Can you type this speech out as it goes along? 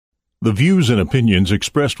The views and opinions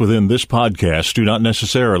expressed within this podcast do not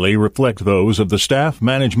necessarily reflect those of the staff,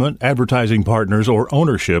 management, advertising partners, or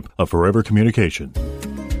ownership of Forever Communication.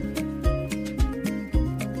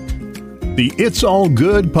 The It's All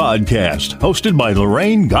Good podcast, hosted by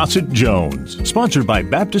Lorraine Gossett Jones, sponsored by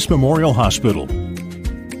Baptist Memorial Hospital.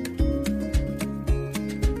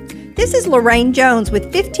 This is Lorraine Jones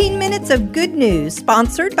with 15 minutes of good news,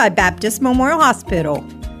 sponsored by Baptist Memorial Hospital.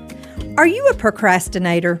 Are you a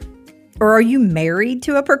procrastinator? Or are you married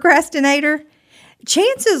to a procrastinator?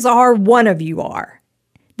 Chances are one of you are.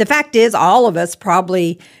 The fact is, all of us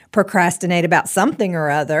probably procrastinate about something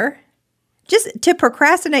or other. Just to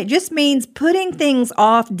procrastinate just means putting things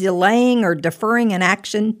off, delaying or deferring an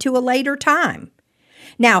action to a later time.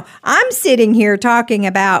 Now, I'm sitting here talking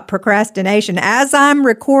about procrastination as I'm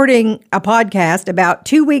recording a podcast about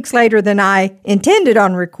 2 weeks later than I intended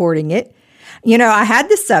on recording it. You know, I had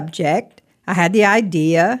the subject, I had the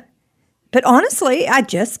idea, but honestly, I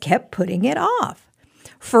just kept putting it off.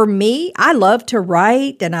 For me, I love to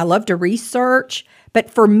write and I love to research, but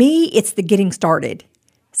for me, it's the getting started.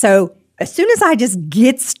 So as soon as I just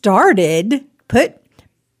get started, put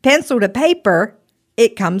pencil to paper,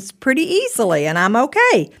 it comes pretty easily and I'm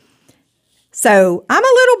okay. So I'm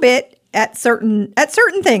a little bit at certain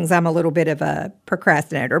things, I'm a little bit of a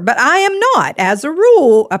procrastinator, but I am not, as a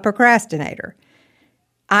rule, a procrastinator.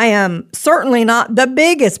 I am certainly not the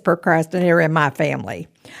biggest procrastinator in my family.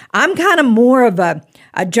 I'm kind of more of a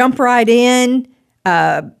jump right in,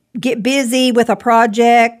 get busy with a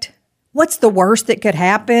project. What's the worst that could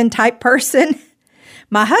happen type person?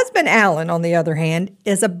 My husband, Alan, on the other hand,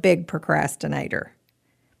 is a big procrastinator.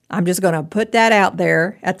 I'm just going to put that out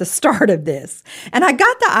there at the start of this. And I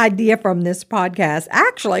got the idea from this podcast,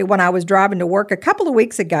 actually, when I was driving to work a couple of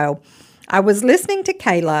weeks ago. I was listening to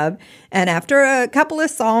Caleb, and after a couple of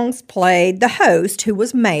songs played, the host, who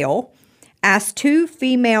was male, asked two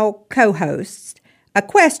female co-hosts a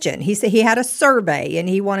question. He said he had a survey, and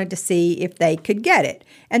he wanted to see if they could get it.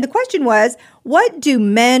 And the question was, what do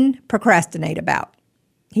men procrastinate about?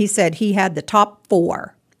 He said he had the top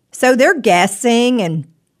 4. So they're guessing, and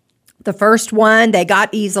the first one they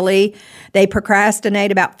got easily. They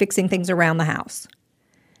procrastinate about fixing things around the house.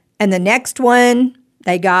 And the next one,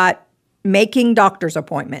 they got making doctor's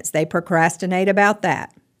appointments. They procrastinate about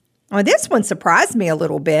that. Well, this one surprised me a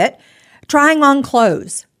little bit. Trying on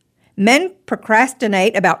clothes. Men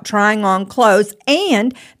procrastinate about trying on clothes,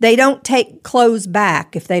 and they don't take clothes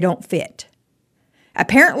back if they don't fit.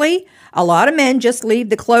 Apparently, a lot of men just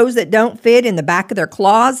leave the clothes that don't fit in the back of their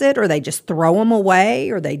closet, or they just throw them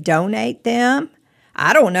away, or they donate them.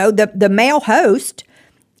 I don't know. The male host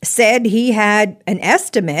said he had an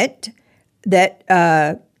estimate that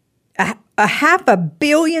 $500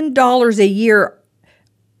 million a year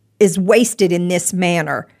is wasted in this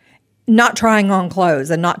manner, not trying on clothes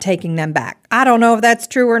and not taking them back. I don't know if that's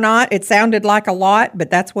true or not. It sounded like a lot, but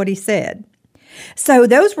that's what he said. So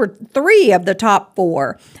those were 3 of the top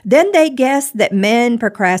 4. Then they guessed that men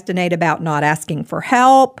procrastinate about not asking for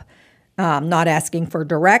help, not asking for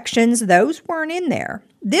directions. Those weren't in there.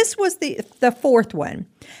 This was the 4th one.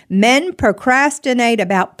 Men procrastinate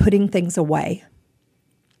about putting things away.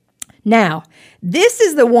 Now, this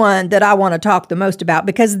is the one that I want to talk the most about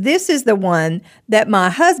because this is the one that my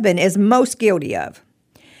husband is most guilty of.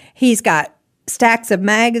 He's got stacks of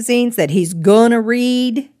magazines that he's going to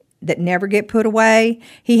read that never get put away.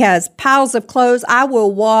 He has piles of clothes. I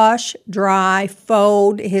will wash, dry,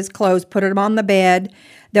 fold his clothes, put them on the bed.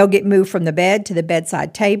 They'll get moved from the bed to the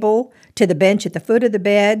bedside table, to the bench at the foot of the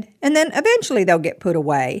bed, and then eventually they'll get put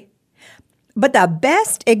away. But the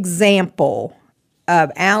best example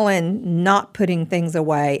of Alan not putting things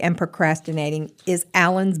away and procrastinating is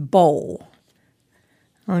Alan's bowl.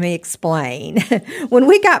 Let me explain. When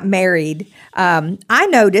we got married, I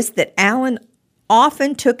noticed that Alan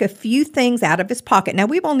often took a few things out of his pocket. Now,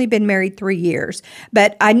 we've only been married 3 years,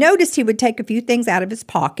 but I noticed he would take a few things out of his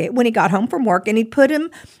pocket when he got home from work, and he'd put them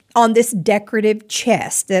on this decorative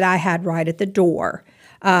chest that I had right at the door.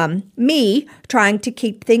 Me trying to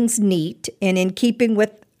keep things neat and in keeping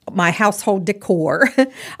with my household decor,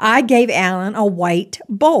 I gave Alan a white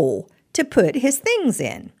bowl to put his things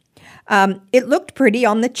in. It looked pretty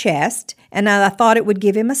on the chest, and I thought it would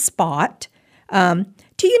give him a spot to,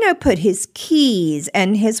 put his keys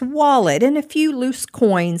and his wallet and a few loose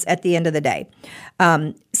coins at the end of the day.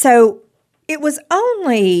 So it wasn't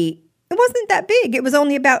that big. It was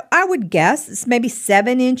only about, I would guess, it's maybe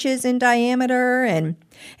 7 inches in diameter, and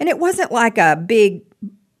it wasn't like a big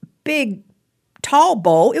tall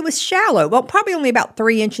bowl. It was shallow, well, probably only about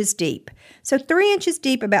 3 inches deep. So 3 inches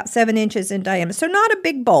deep, about 7 inches in diameter. So not a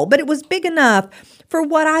big bowl, but it was big enough for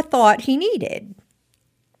what I thought he needed.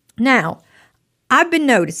 Now, I've been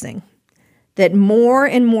noticing that more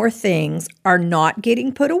and more things are not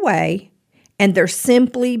getting put away, and they're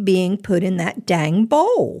simply being put in that dang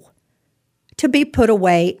bowl to be put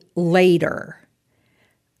away later.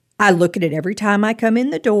 I look at it every time I come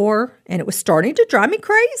in the door, and it was starting to drive me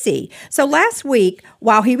crazy. So last week,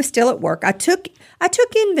 while he was still at work, I took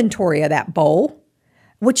inventory of that bowl,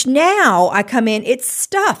 which now I come in, it's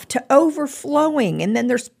stuffed to overflowing, and then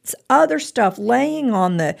there's other stuff laying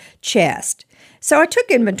on the chest. So I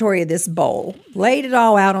took inventory of this bowl, laid it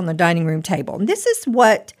all out on the dining room table. And this is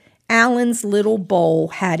what Alan's little bowl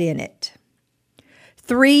had in it.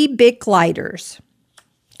 3 Bic lighters.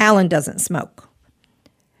 Alan doesn't smoke.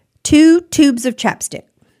 2 tubes of chapstick.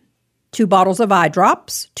 2 bottles of eye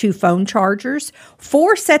drops. 2 phone chargers.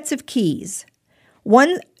 4 sets of keys.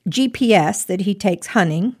 1 GPS that he takes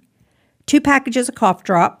hunting. 2 packages of cough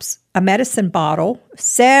drops. A medicine bottle.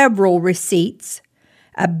 Several receipts.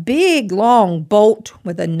 A big long bolt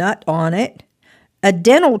with a nut on it. A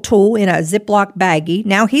dental tool in a Ziploc baggie.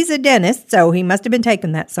 Now, he's a dentist, so he must have been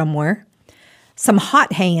taking that somewhere. Some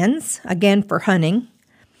hot hands, again for hunting.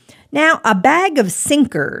 Now, a bag of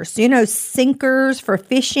sinkers. You know, sinkers for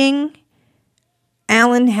fishing.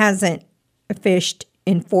 Alan hasn't fished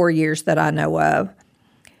in 4 years that I know of.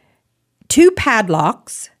 2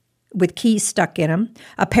 padlocks with keys stuck in them.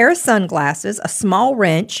 A pair of sunglasses. A small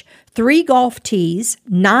wrench. 3 golf tees.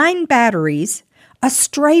 9 batteries. A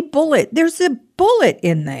stray bullet. There's a bullet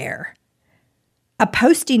in there. A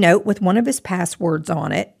Post-it note with one of his passwords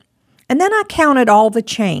on it. And then I counted all the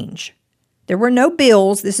change. There were no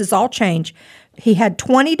bills. This is all change. He had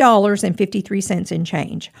 $20.53 in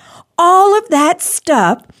change. All of that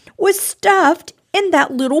stuff was stuffed in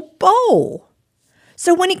that little bowl.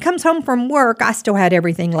 So when he comes home from work, I still had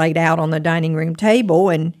everything laid out on the dining room table,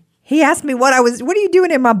 and he asked me what are you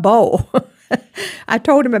doing in my bowl? I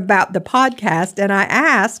told him about the podcast, and I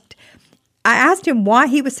asked him why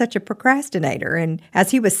he was such a procrastinator. And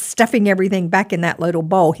as he was stuffing everything back in that little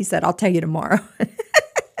bowl, he said, "I'll tell you tomorrow."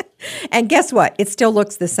 And guess what? It still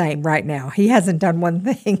looks the same right now. He hasn't done one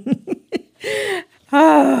thing.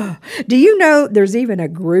 Oh, do you know there's even a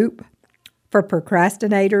group for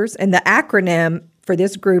procrastinators? And the acronym for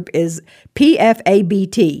this group is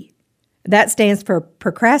PFABT. That stands for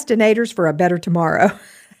Procrastinators for a Better Tomorrow.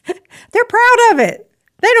 They're proud of it.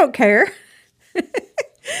 They don't care.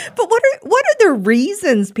 But what are the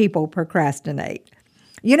reasons people procrastinate?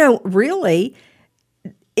 You know, really,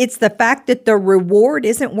 it's the fact that the reward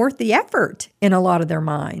isn't worth the effort in a lot of their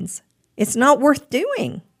minds. It's not worth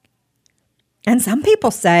doing. And some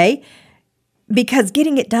people say, because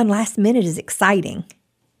getting it done last minute is exciting.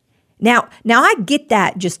 Now I get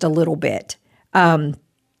that just a little bit.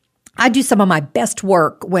 I do some of my best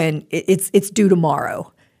work when it's due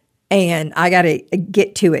tomorrow. And I got to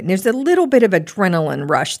get to it. And there's a little bit of adrenaline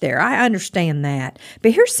rush there. I understand that.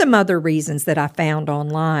 But here's some other reasons that I found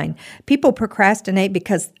online. People procrastinate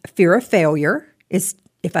because fear of failure is,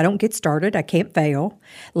 if I don't get started, I can't fail.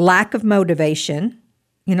 Lack of motivation.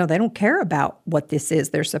 You know, they don't care about what this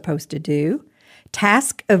is they're supposed to do.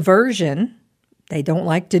 Task aversion. They don't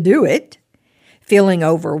like to do it. Feeling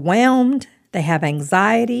overwhelmed. They have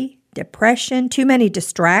anxiety, depression, too many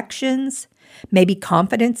distractions. Maybe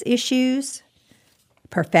confidence issues,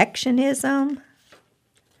 perfectionism.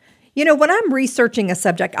 You know, when I'm researching a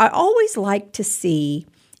subject, I always like to see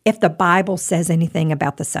if the Bible says anything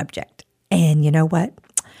about the subject. And you know what?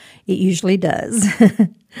 It usually does.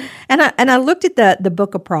 And I looked at the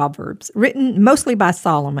book of Proverbs, written mostly by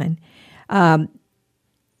Solomon.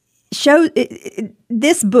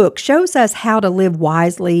 This book shows us how to live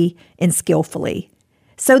wisely and skillfully.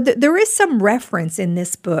 So there is some reference in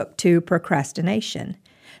this book to procrastination.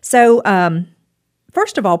 So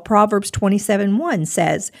first of all, Proverbs 27:1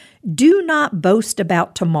 says, "Do not boast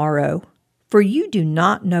about tomorrow, for you do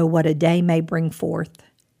not know what a day may bring forth."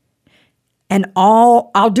 And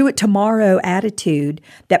I'll do it tomorrow attitude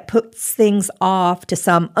that puts things off to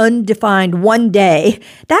some undefined one day,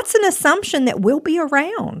 that's an assumption that we'll be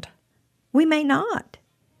around. We may not.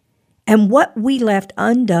 And what we left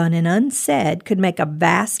undone and unsaid could make a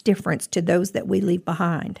vast difference to those that we leave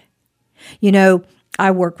behind. You know, I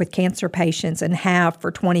work with cancer patients and have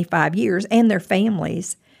for 25 years and their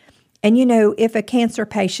families. And, you know, if a cancer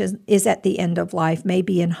patient is at the end of life,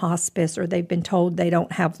 maybe in hospice, or they've been told they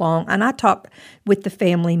don't have long, and I talk with the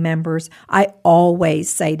family members, I always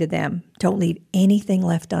say to them, don't leave anything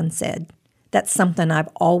left unsaid. That's something I've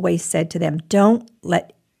always said to them. Don't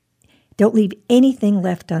leave anything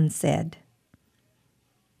left unsaid.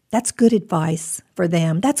 That's good advice for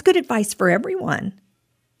them. That's good advice for everyone.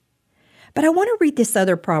 But I want to read this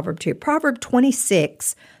other proverb too, Proverb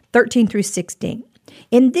 26, 13 through 16.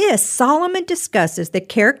 In this, Solomon discusses the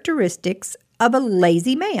characteristics of a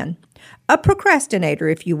lazy man, a procrastinator,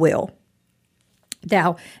 if you will.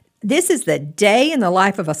 Now, this is the day in the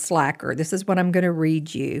life of a slacker. This is what I'm going to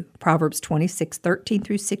read you, Proverbs 26, 13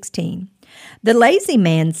 through 16. The lazy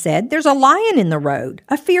man said, "There's a lion in the road,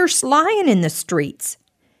 a fierce lion in the streets.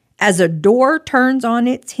 As a door turns on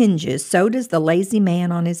its hinges, so does the lazy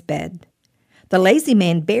man on his bed. The lazy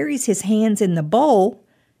man buries his hands in the bowl,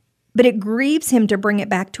 but it grieves him to bring it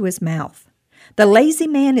back to his mouth. The lazy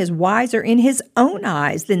man is wiser in his own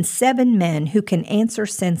eyes than 7 men who can answer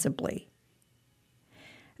sensibly."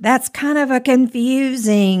 That's kind of a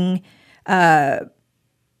confusing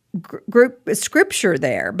group scripture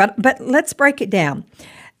there, but let's break it down.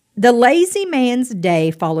 The lazy man's day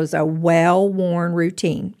follows a well-worn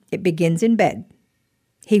routine. It begins in bed.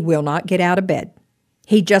 He will not get out of bed.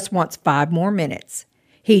 He just wants 5 more minutes.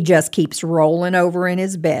 He just keeps rolling over in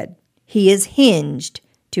his bed. He is hinged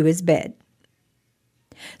to his bed.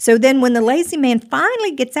 So then when the lazy man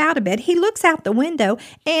finally gets out of bed, he looks out the window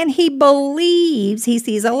and he believes he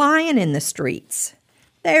sees a lion in the streets.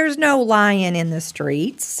 There's no lion in the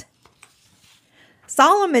streets.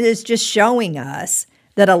 Solomon is just showing us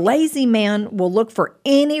that a lazy man will look for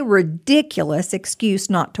any ridiculous excuse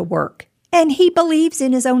not to work, and he believes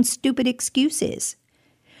in his own stupid excuses.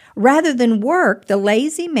 Rather than work, the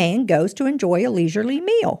lazy man goes to enjoy a leisurely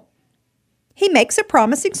meal. He makes a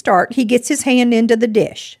promising start. He gets his hand into the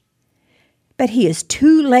dish. But he is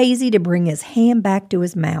too lazy to bring his hand back to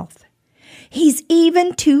his mouth. He's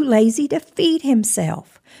even too lazy to feed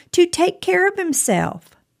himself, to take care of himself.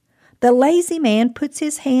 The lazy man puts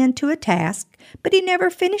his hand to a task, but he never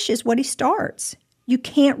finishes what he starts. You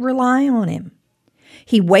can't rely on him.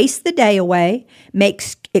 He wastes the day away,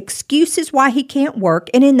 makes excuses why he can't work,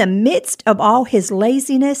 and in the midst of all his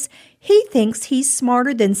laziness, he thinks he's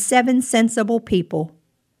smarter than 7 sensible people.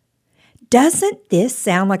 Doesn't this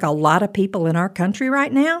sound like a lot of people in our country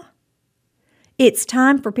right now? It's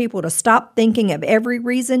time for people to stop thinking of every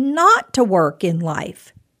reason not to work in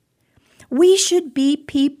life. We should be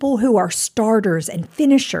people who are starters and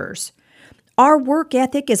finishers. Our work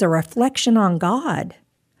ethic is a reflection on God.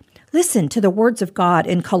 Listen to the words of God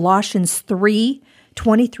in Colossians 3,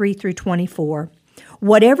 23 through 24.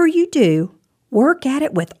 Whatever you do, work at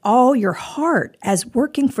it with all your heart as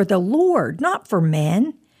working for the Lord, not for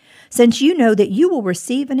men, since you know that you will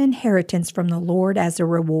receive an inheritance from the Lord as a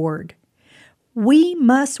reward. We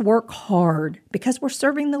must work hard because we're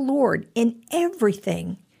serving the Lord in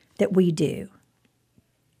everything that we do.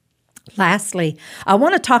 Lastly, I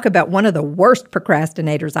want to talk about one of the worst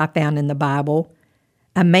procrastinators I found in the Bible,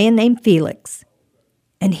 a man named Felix.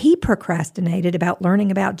 And he procrastinated about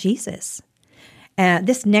learning about Jesus.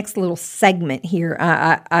 This next little segment here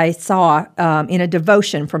I saw in a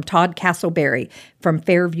devotion from Todd Castleberry from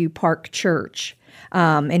Fairview Park Church.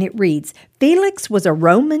 And it reads, Felix was a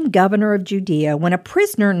Roman governor of Judea when a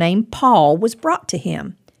prisoner named Paul was brought to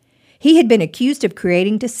him. He had been accused of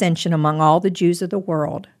creating dissension among all the Jews of the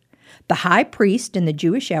world. The high priest and the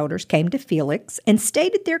Jewish elders came to Felix and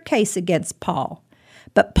stated their case against Paul.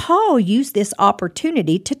 But Paul used this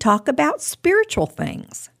opportunity to talk about spiritual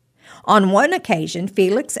things. On one occasion,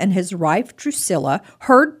 Felix and his wife Drusilla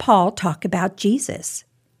heard Paul talk about Jesus.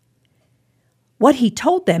 What he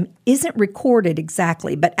told them isn't recorded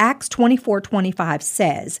exactly, but Acts 24:25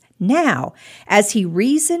 says, Now, as he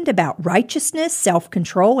reasoned about righteousness,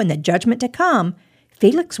 self-control, and the judgment to come,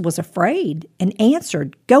 Felix was afraid and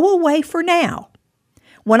answered, Go away for now.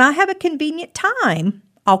 When I have a convenient time,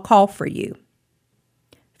 I'll call for you.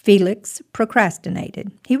 Felix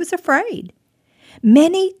procrastinated. He was afraid.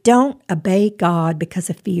 Many don't obey God because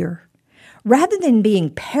of fear. Rather than being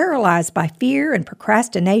paralyzed by fear and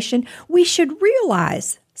procrastination, we should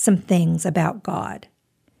realize some things about God.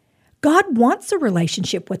 God wants a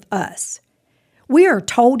relationship with us. We are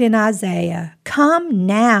told in Isaiah, Come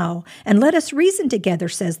now and let us reason together,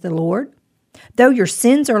 says the Lord. Though your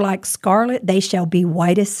sins are like scarlet, they shall be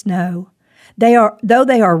white as snow. Though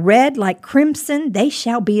they are red like crimson, they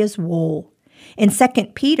shall be as wool. In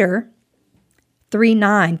 2 Peter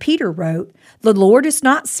 3:9, Peter wrote, The Lord is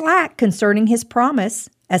not slack concerning his promise,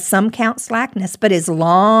 as some count slackness, but is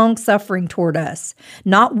long-suffering toward us,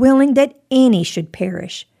 not willing that any should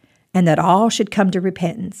perish, and that all should come to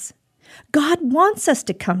repentance. God wants us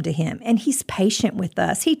to come to him, and he's patient with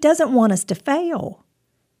us. He doesn't want us to fail.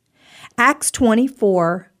 Acts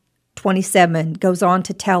 24:27 goes on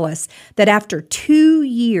to tell us that after 2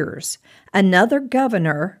 years, another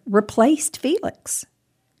governor replaced Felix.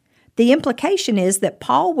 The implication is that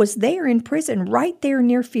Paul was there in prison, right there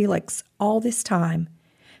near Felix, all this time.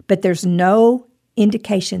 But there's no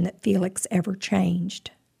indication that Felix ever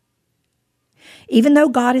changed. Even though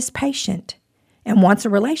God is patient and wants a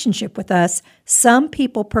relationship with us, some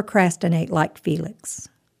people procrastinate like Felix.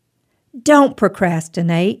 Don't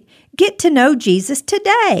procrastinate. Get to know Jesus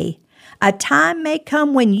today. A time may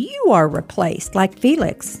come when you are replaced like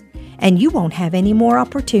Felix, and you won't have any more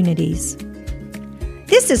opportunities.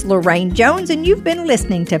 This is Lorraine Jones, and you've been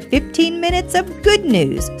listening to 15 Minutes of Good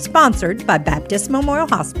News, sponsored by Baptist Memorial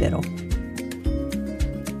Hospital.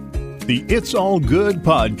 The It's All Good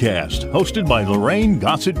podcast, hosted by Lorraine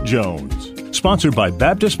Gossett Jones. Sponsored by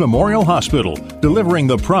Baptist Memorial Hospital, delivering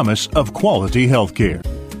the promise of quality health care.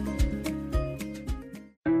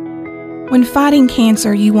 When fighting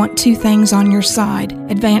cancer, you want two things on your side: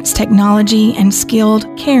 advanced technology and skilled,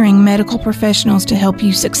 caring medical professionals to help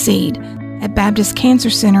you succeed. At Baptist Cancer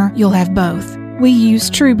Center, you'll have both. We use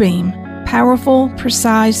TrueBeam, powerful,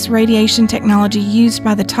 precise radiation technology used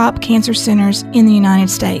by the top cancer centers in the United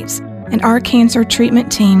States. And our cancer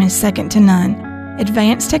treatment team is second to none.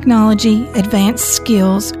 Advanced technology, advanced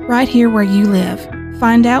skills, right here where you live.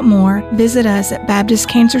 Find out more, visit us at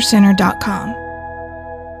baptistcancercenter.com.